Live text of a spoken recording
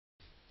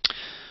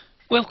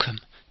Welcome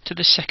to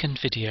the second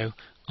video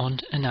on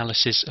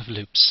analysis of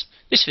loops.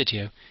 This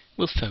video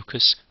will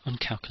focus on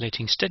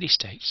calculating steady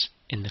states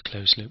in the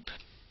closed loop.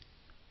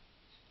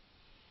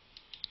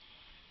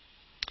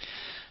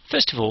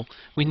 First of all,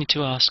 we need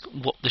to ask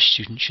what the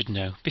student should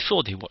know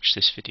before they watch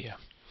this video.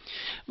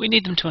 We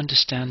need them to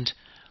understand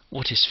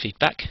what is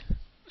feedback,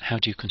 how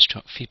do you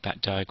construct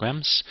feedback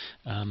diagrams,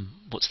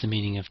 what's the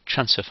meaning of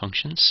transfer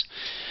functions,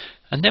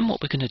 and then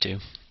what we're going to do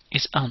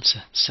is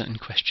answer certain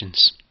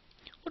questions.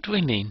 What do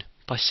we mean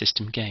by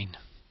system gain?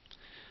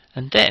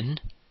 And then,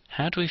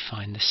 how do we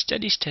find the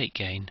steady state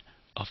gain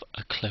of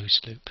a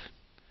closed loop?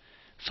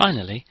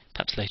 Finally,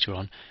 perhaps later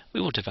on, we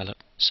will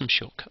develop some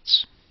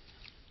shortcuts.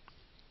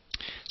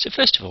 So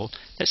first of all,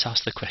 let's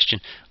ask the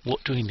question,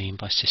 what do we mean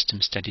by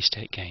system steady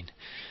state gain?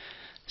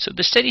 So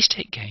the steady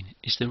state gain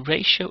is the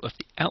ratio of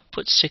the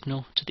output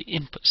signal to the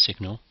input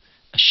signal,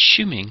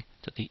 assuming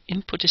that the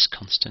input is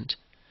constant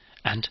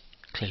and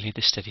clearly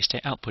the steady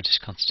state output is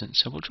constant.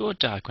 So we'll draw a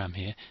diagram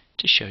here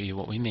to show you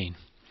what we mean.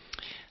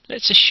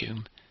 Let's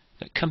assume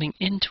that coming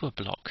into a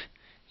block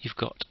you've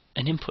got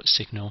an input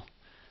signal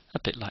a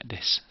bit like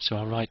this. So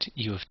I'll write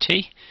u of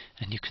t,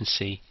 and you can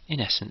see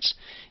in essence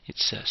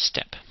it's a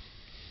step.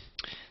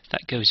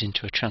 That goes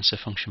into a transfer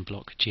function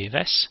block g of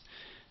s,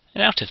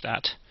 and out of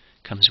that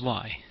comes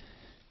y.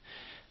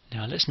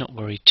 Now let's not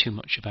worry too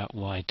much about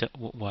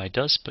what y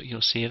does, but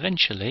you'll see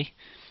eventually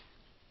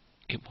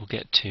it will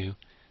get to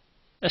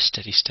a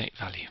steady state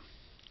value.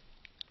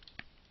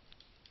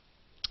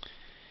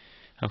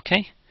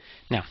 Okay,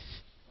 now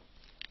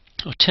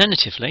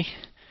alternatively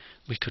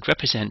we could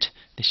represent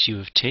this u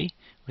of t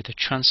with a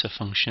transfer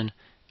function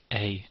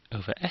a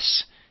over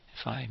s,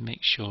 if I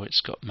make sure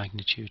it's got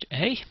magnitude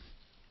a,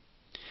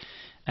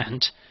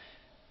 and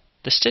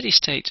the steady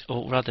state,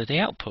 or rather the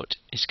output,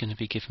 is going to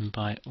be given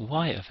by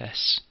y of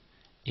s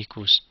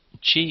equals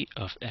g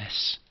of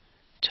s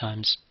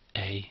times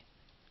a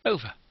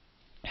over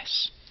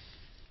s.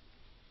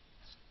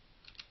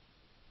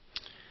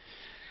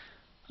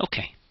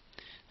 Okay,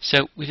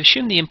 so we've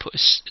assumed the input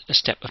is a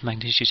step of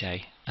magnitude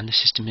a and the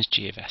system is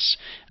g of s,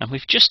 and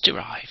we've just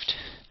derived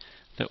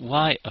that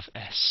y of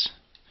s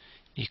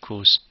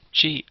equals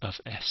g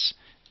of s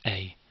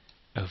a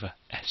over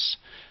s.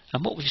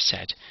 And what we've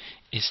said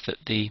is that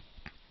the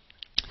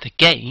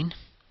gain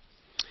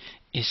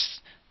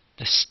is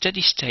the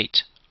steady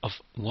state of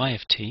y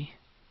of t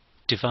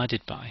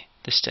divided by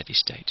the steady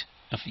state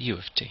of u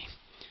of t.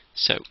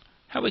 So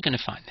how are we going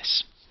to find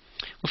this?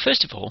 Well,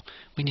 first of all,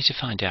 we need to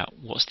find out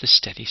what's the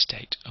steady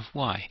state of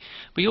y.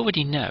 We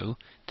already know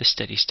the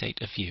steady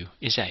state of u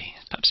is a.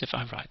 Perhaps if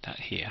I write that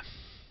here.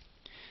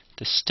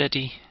 The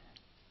steady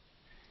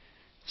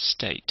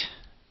state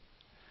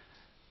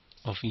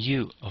of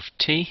u of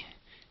t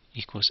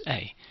equals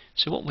a.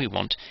 So what we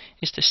want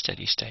is the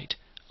steady state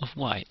of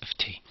y of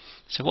t.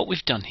 So what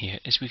we've done here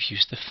is we've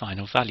used the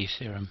final value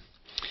theorem.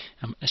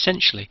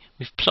 Essentially,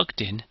 we've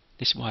plugged in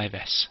this y of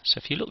s. So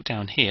if you look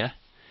down here,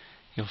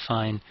 you'll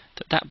find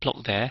that that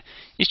block there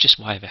is just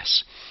y of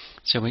s.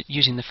 So we're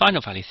using the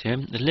final value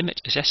theorem. The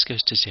limit as s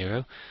goes to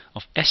 0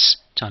 of s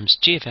times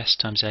g of s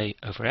times a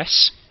over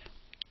s.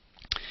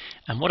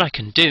 And what I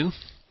can do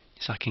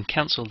is I can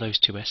cancel those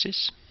two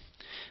s's.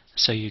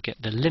 So you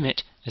get the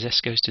limit as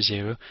s goes to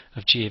 0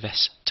 of g of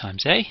s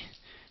times a,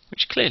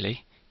 which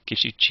clearly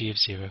gives you g of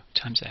 0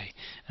 times a.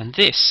 And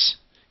this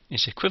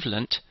is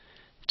equivalent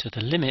to the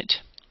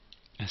limit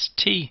as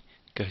t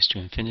goes to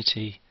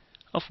infinity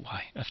of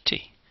y of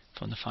t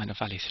from the final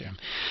value theorem.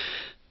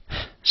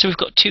 So we've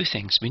got two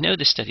things. We know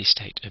the steady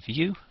state of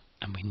u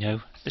and we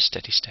know the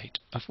steady state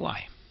of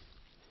y.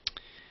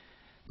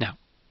 Now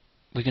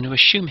we're going to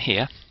assume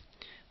here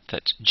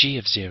that g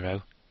of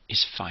 0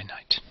 is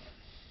finite.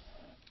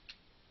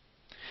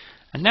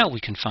 And now we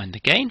can find the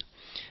gain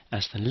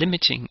as the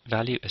limiting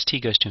value as t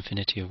goes to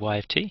infinity of y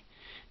of t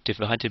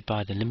divided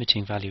by the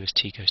limiting value as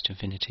t goes to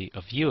infinity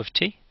of u of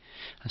t,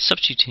 and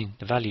substituting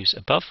the values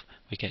above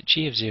we get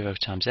g of 0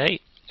 times a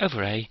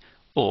over a,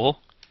 or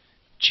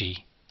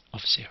g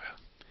of 0.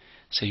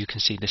 So you can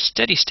see the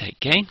steady state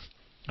gain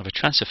of a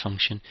transfer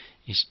function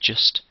is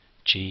just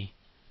g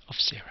of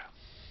 0.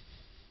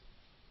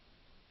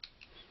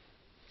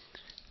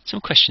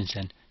 Some questions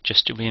then,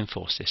 just to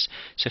reinforce this.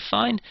 So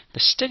find the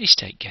steady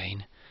state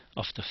gain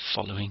of the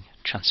following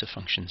transfer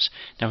functions.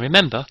 Now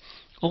remember,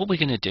 all we're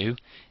going to do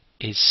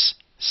is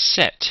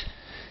set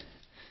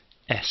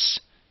s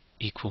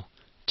equal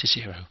to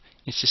 0.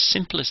 It's as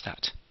simple as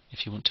that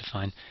if you want to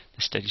find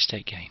the steady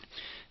state gain.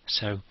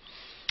 So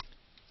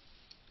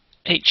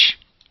h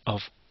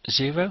of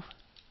 0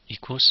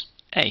 equals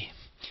a,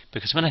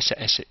 because when I set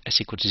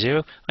s equal to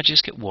 0, I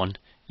just get 1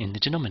 in the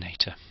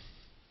denominator.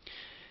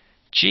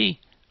 G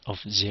of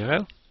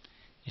 0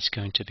 is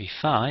going to be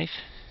 5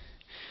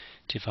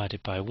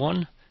 divided by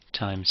 1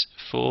 times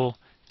 4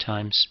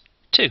 times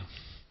 2,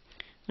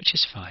 which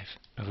is 5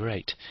 over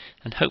 8.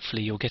 And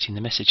hopefully you're getting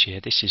the message here.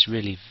 This is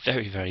really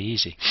very, very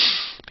easy,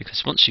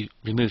 because once you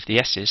remove the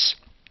s's,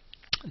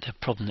 the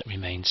problem that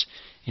remains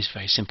is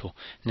very simple.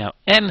 Now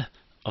m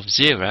of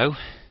 0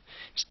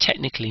 It's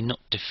technically not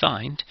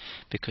defined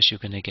because you're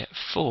going to get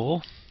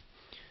 4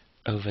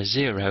 over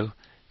 0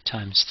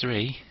 times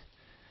 3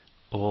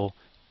 or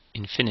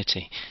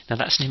infinity. Now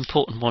that's an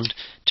important one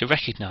to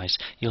recognise.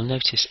 You'll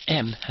notice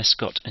m has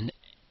got an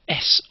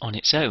s on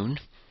its own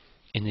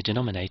in the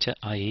denominator,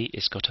 i.e.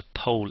 it's got a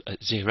pole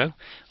at 0,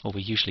 or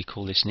we usually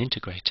call this an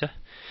integrator,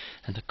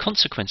 and the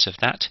consequence of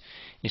that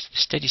is the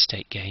steady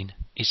state gain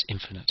is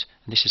infinite.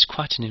 And this is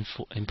quite an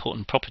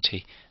important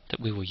property that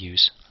we will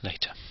use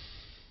later.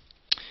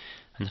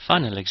 And the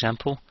final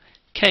example,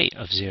 k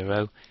of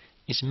 0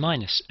 is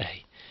minus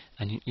a.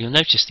 And you'll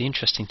notice the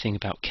interesting thing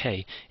about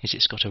k is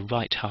it's got a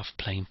right half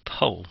plane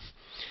pole,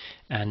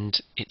 and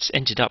it's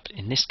ended up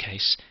in this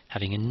case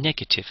having a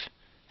negative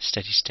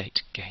steady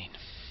state gain.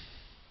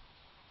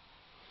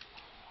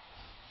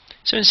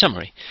 So in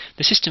summary,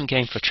 the system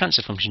gain for a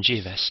transfer function g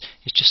of s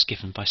is just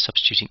given by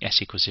substituting s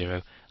equals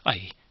 0,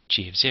 i.e.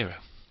 g of 0.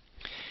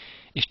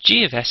 If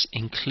g of s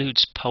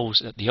includes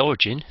poles at the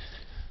origin,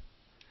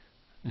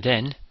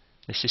 then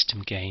the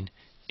system gain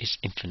is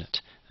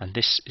infinite, and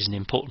this is an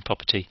important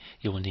property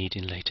you will need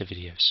in later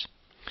videos.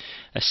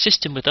 A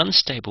system with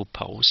unstable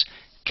poles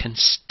can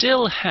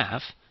still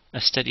have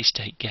a steady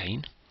state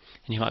gain,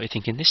 and you might be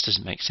thinking this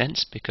doesn't make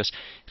sense because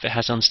if it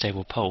has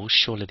unstable poles,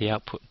 surely the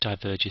output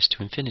diverges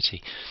to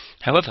infinity.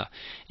 However,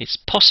 it's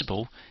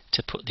possible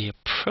to put the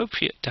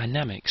appropriate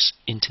dynamics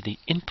into the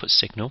input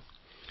signal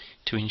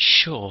to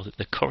ensure that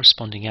the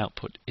corresponding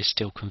output is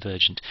still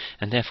convergent,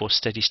 and therefore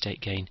steady state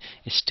gain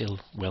is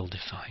still well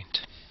defined.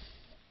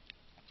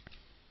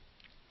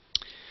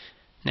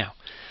 Now,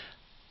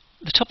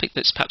 the topic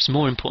that's perhaps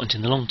more important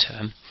in the long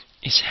term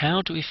is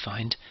how do we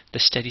find the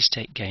steady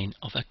state gain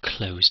of a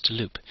closed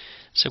loop.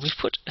 So we've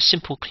put a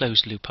simple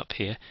closed loop up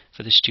here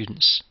for the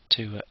students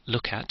to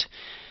look at,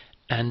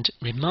 and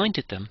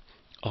reminded them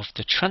of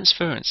the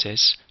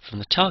transferences from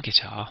the target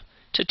R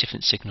to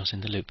different signals in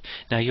the loop.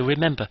 Now you'll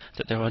remember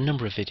that there are a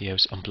number of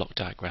videos on block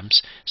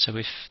diagrams, so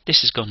if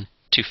this has gone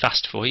too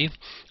fast for you,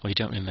 or you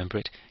don't remember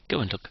it, go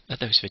and look at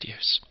those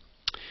videos.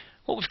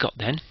 What we've got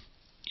then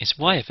is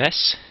y of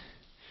s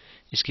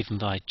is given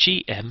by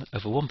gm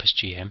over 1 plus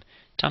gm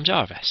times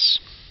r of s,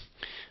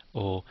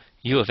 or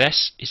u of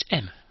s is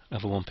m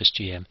over 1 plus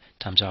gm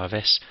times r of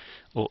s,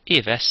 or e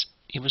of s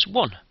equals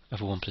 1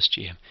 over 1 plus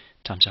gm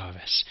times r of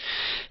s.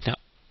 Now,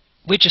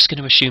 we're just going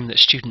to assume that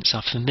students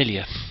are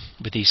familiar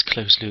with these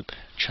closed loop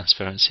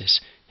transferences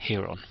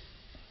here on.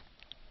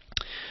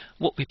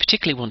 What we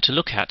particularly want to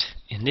look at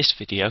in this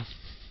video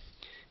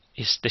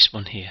is this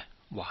one here,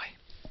 y.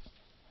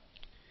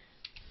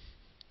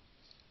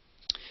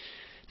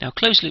 Now,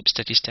 closed loop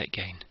steady state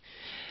gain.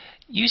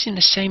 Using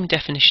the same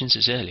definitions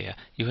as earlier,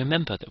 you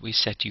remember that we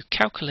said you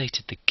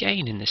calculated the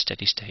gain in the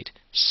steady state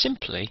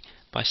simply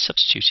by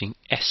substituting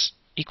s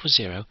equals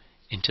 0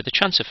 into the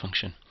transfer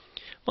function.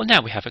 Well,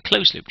 now we have a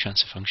closed loop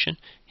transfer function.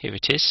 Here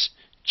it is,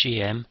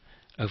 gm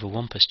over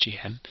 1 plus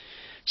gm.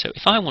 So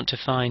if I want to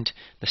find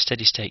the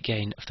steady state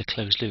gain of the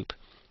closed loop,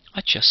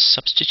 I just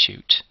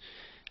substitute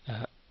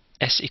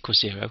s equals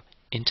 0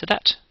 into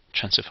that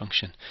transfer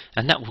function,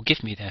 and that will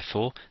give me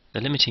therefore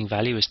the limiting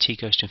value as t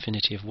goes to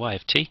infinity of y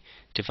of t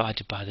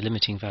divided by the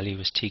limiting value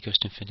as t goes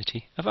to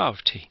infinity of r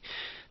of t,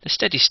 the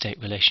steady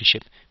state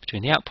relationship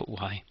between the output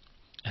y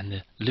and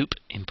the loop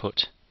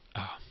input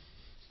r.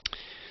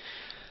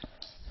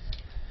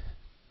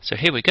 So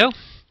here we go.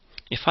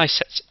 If I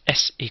set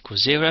s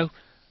equals 0,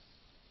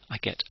 I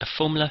get a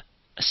formula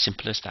as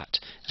simple as that,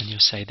 and you'll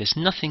say there's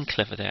nothing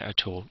clever there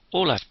at all.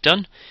 All I've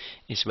done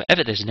is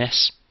wherever there's an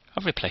s,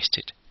 I've replaced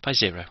it by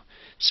 0.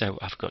 So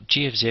I've got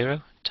g of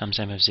 0 times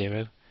m of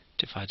 0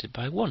 divided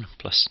by 1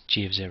 plus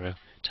g of 0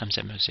 times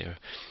m of 0.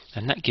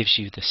 And that gives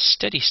you the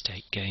steady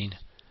state gain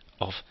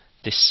of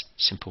this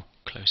simple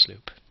closed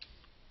loop.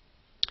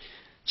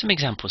 Some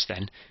examples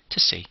then to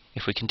see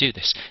if we can do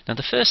this. Now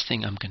the first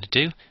thing I'm going to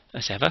do,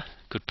 as ever,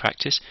 good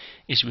practice,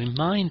 is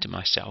remind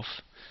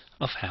myself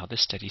of how the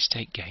steady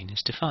state gain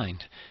is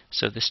defined.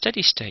 So the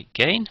steady state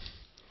gain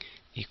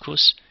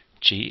equals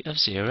g of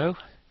 0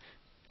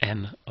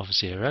 m of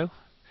 0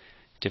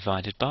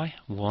 divided by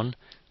 1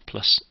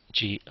 plus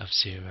g of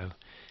 0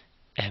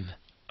 m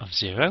of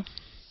 0.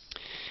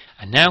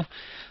 And now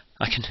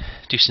I can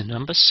do some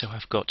numbers, so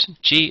I've got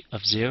g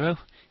of 0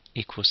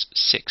 equals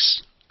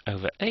 6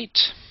 over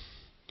 8,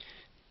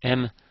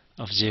 m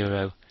of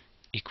 0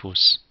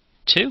 equals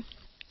 2,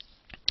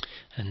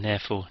 and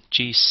therefore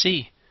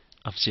gc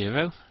of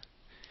 0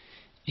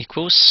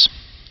 equals,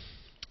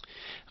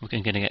 we're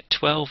going to get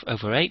 12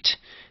 over 8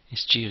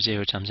 is g of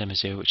 0 times m of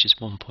 0, which is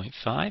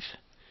 1.5.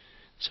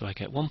 So I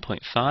get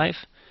 1.5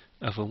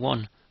 over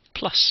 1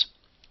 plus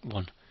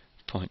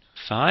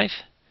 1.5,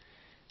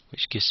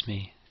 which gives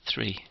me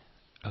 3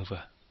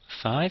 over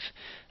 5.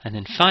 And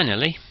then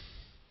finally,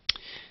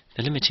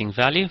 the limiting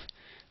value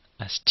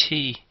as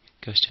t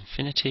goes to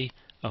infinity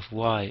of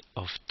y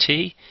of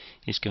t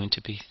is going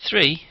to be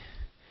 3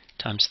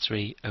 times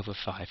 3 over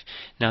 5.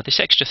 Now this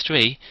extra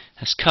 3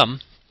 has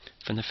come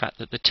from the fact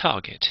that the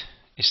target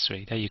is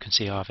 3. There you can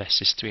see r of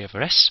s is 3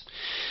 over s.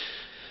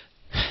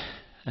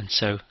 And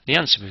so the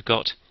answer we've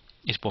got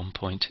is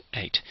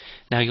 1.8.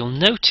 Now you'll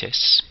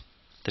notice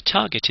the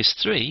target is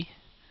 3,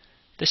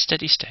 the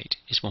steady state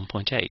is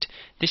 1.8.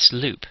 This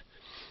loop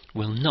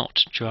will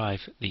not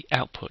drive the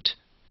output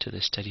to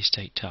the steady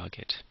state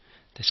target.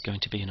 There's going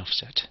to be an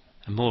offset,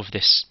 and more of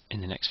this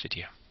in the next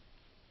video.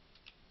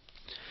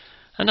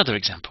 Another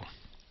example.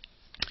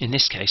 In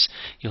this case,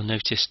 you'll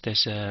notice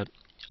there's an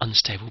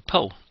unstable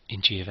pole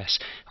in G of S.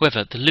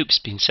 However, the loop's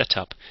been set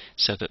up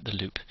so that the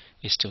loop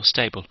is still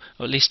stable,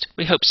 or at least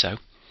we hope so.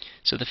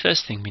 So the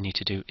first thing we need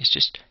to do is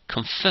just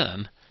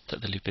confirm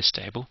that the loop is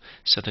stable.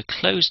 So the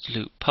closed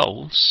loop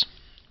poles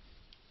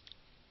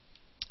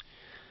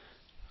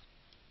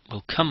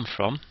will come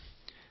from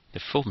the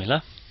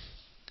formula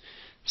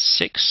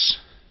 6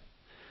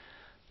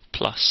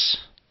 plus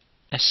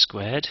s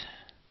squared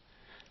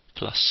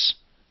plus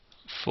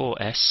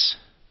 4s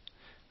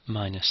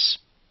minus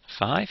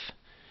 5,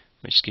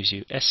 which gives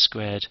you s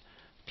squared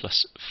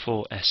plus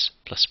 4s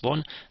plus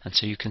 1, and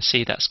so you can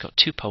see that's got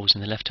two poles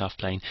in the left half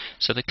plane,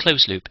 so the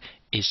closed loop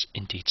is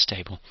indeed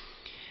stable.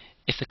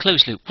 If the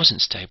closed loop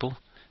wasn't stable,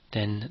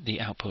 then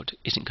the output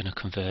isn't going to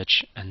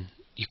converge, and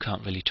you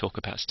can't really talk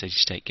about steady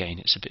state gain.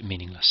 It's a bit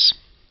meaningless.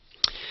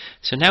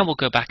 So now we'll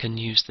go back and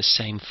use the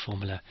same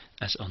formula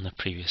as on the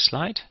previous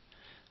slide.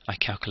 I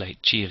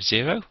calculate g of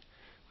 0,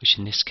 which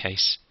in this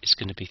case is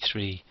going to be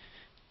 3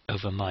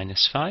 over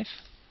minus 5.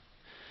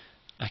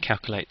 I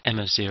calculate m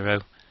of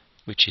 0,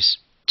 which is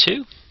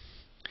 2,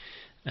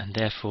 and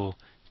therefore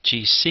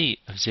gc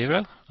of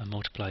 0, I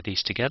multiply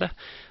these together,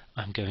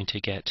 I'm going to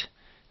get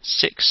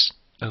 6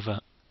 over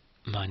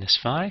minus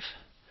 5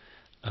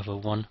 over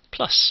 1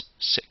 plus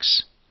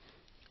 6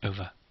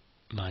 over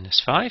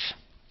minus 5.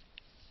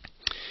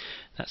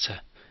 That's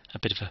a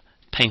bit of a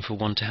painful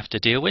one to have to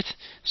deal with.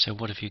 So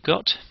what have you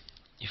got?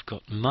 You've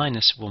got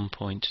minus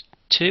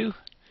 1.2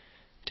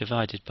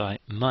 divided by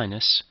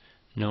minus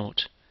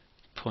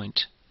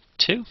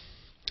 0.2.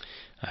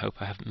 I hope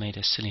I haven't made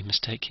a silly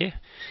mistake here.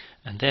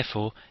 And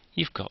therefore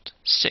you've got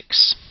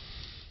 6.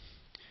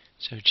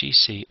 So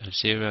GC of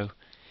 0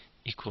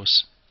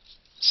 equals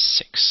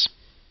 6.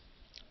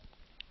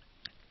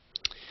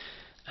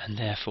 And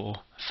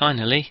therefore,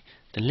 finally,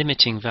 the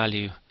limiting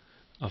value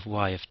of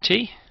y of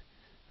t,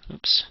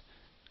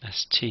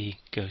 as t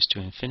goes to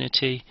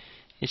infinity,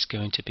 is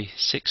going to be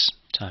 6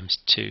 times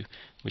 2,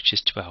 which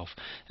is 12.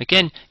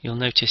 Again, you'll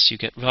notice you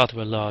get rather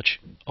a large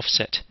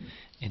offset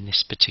in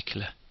this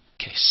particular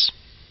case.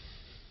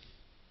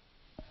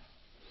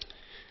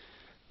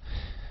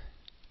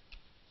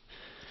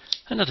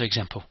 Another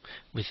example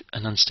with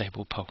an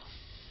unstable pole.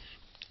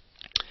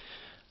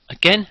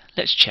 Again,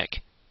 let's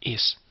check,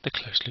 is the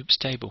closed loop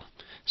stable?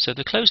 So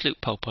the closed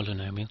loop pole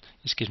polynomial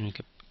is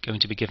going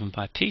to be given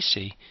by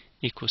PC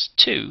equals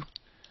 2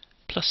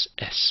 plus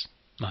s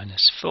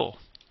minus 4,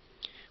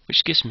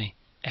 which gives me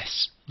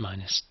s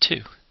minus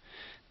 2.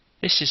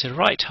 This is a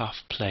right half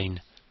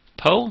plane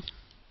pole,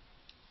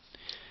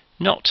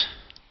 not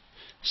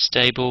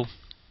stable,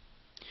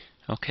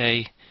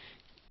 okay,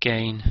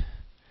 gain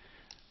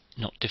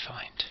not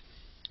defined.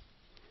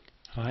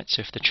 Alright,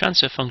 so if the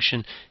transfer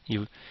function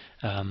you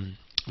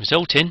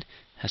result in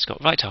has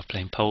got right half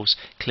plane poles,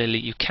 clearly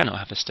you cannot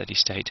have a steady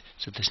state,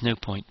 so there's no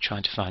point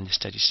trying to find the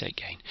steady state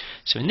gain.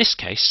 So in this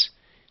case,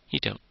 you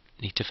don't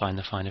need to find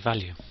the final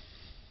value.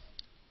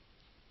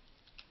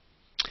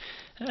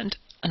 And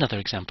another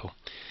example.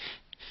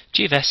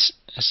 G of s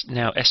is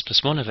now s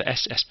plus 1 over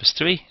s plus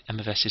 3, m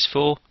of s is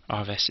 4,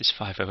 r of s is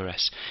 5 over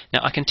s.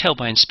 Now I can tell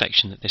by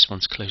inspection that this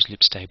one's closed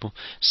loop stable,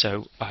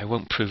 so I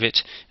won't prove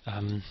it.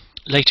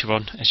 Later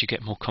on, as you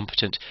get more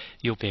competent,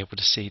 you'll be able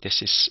to see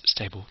this is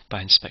stable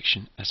by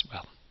inspection as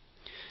well.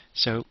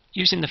 So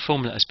using the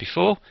formula as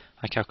before,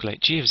 I calculate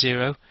g of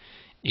 0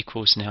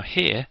 equals, now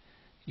here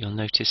you'll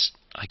notice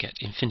I get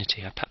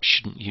infinity. I perhaps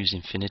shouldn't use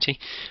infinity,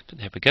 but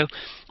there we go,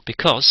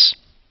 because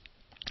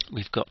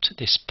we've got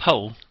this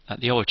pole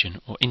at the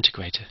origin, or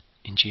integrator,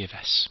 in G of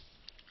s.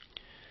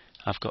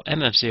 I've got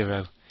m of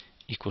 0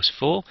 equals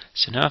 4,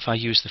 so now if I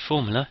use the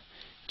formula,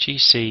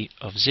 gc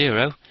of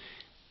 0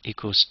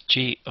 equals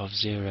g of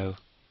 0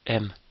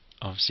 m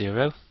of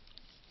 0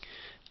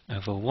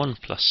 over 1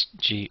 plus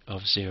g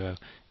of 0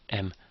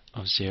 m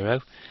of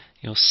 0,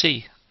 you'll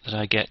see that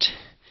I get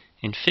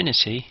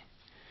infinity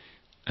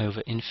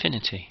over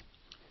infinity,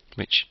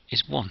 which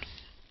is 1.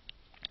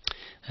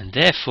 And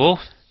therefore,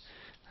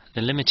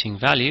 the limiting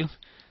value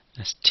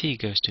as t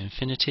goes to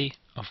infinity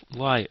of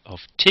y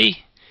of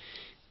t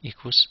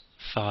equals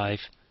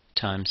 5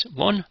 times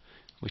 1,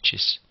 which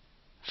is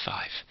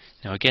 5.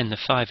 Now again, the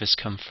 5 has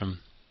come from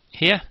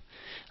here,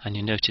 and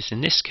you notice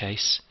in this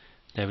case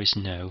there is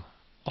no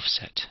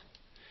offset.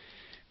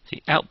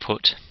 The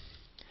output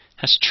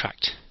has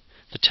tracked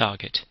the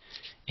target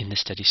in the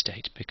steady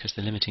state because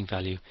the limiting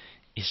value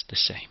is the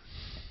same.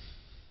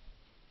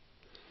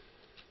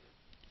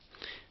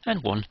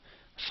 And one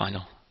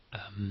final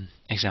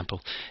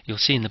example. You'll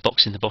see in the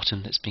box in the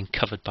bottom that's been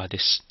covered by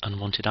this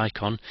unwanted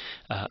icon,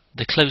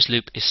 the closed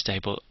loop is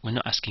stable. We're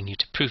not asking you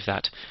to prove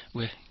that,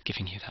 we're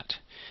giving you that.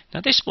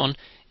 Now this one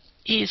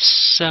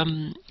is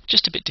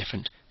just a bit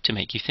different. to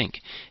make you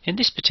think. In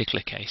this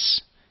particular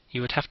case,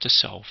 you would have to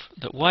solve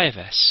that y of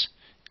s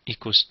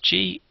equals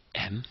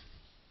gm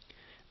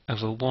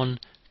over 1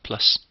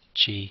 plus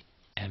gmh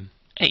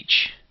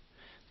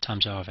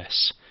times r of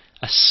s.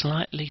 A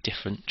slightly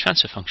different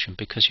transfer function,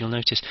 because you'll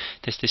notice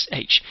there's this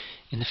h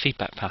in the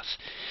feedback path.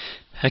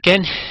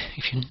 Again,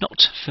 if you're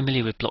not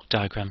familiar with block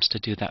diagrams, to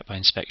do that by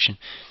inspection,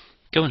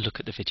 go and look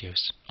at the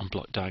videos on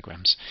block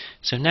diagrams.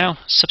 So now,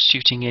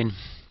 substituting in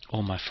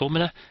all my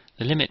formula,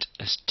 the limit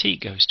as t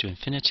goes to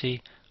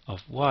infinity of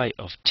y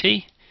of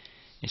t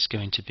is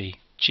going to be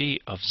g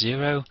of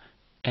 0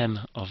 m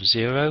of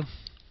 0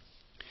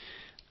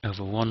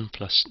 over 1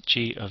 plus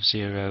g of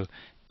 0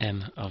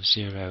 m of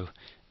 0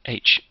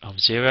 h of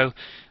 0,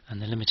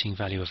 and the limiting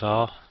value of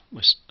r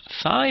was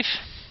 5.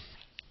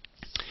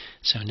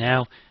 So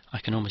now I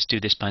can almost do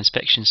this by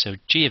inspection. So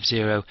g of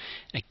 0,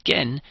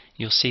 again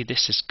you'll see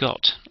this has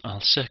got, I'll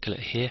circle it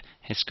here,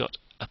 it's got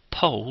a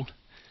pole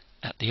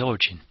at the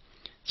origin.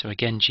 So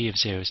again g of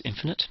 0 is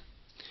infinite,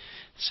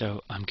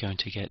 so I'm going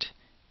to get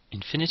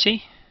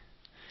infinity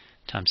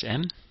times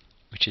m,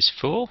 which is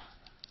 4,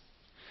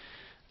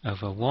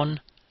 over 1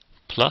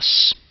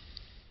 plus,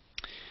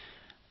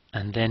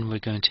 and then we're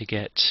going to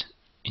get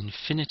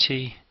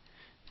infinity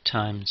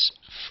times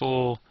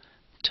 4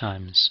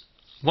 times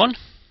 1,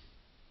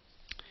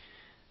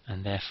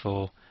 and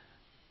therefore,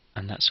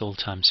 and that's all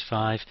times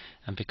 5,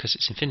 and because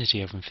it's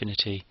infinity over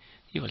infinity,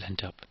 you will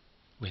end up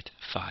with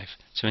 5.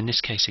 So in this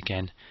case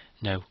again,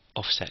 no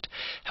offset.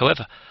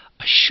 However,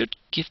 I should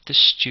give the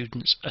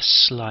students a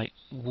slight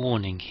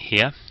warning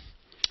here,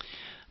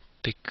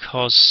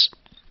 because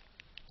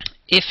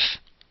if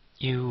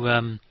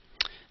you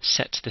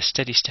set the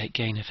steady state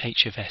gain of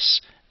h of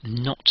s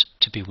not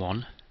to be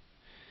 1,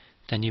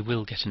 then you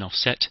will get an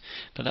offset,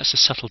 but that's a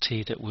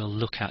subtlety that we'll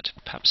look at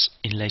perhaps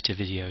in later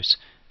videos,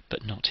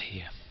 but not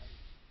here.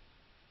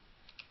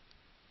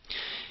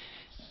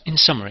 In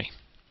summary,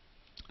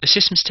 the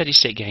system's steady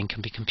state gain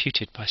can be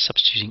computed by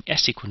substituting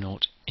s equal 0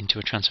 into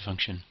a transfer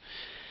function.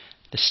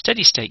 The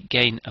steady state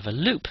gain of a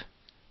loop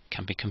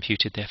can be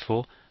computed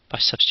therefore by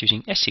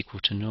substituting s equal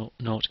to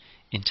 0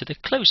 into the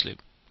closed loop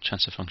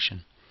transfer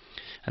function.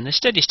 And the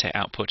steady state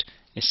output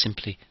is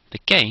simply the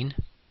gain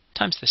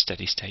times the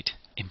steady state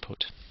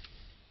input.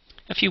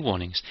 A few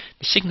warnings.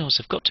 The signals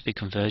have got to be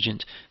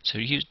convergent, so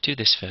you do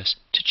this first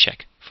to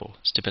check for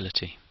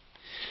stability.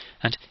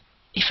 And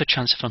if a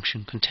transfer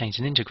function contains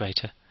an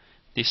integrator,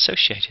 the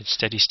associated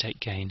steady state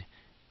gain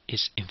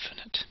is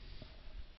infinite.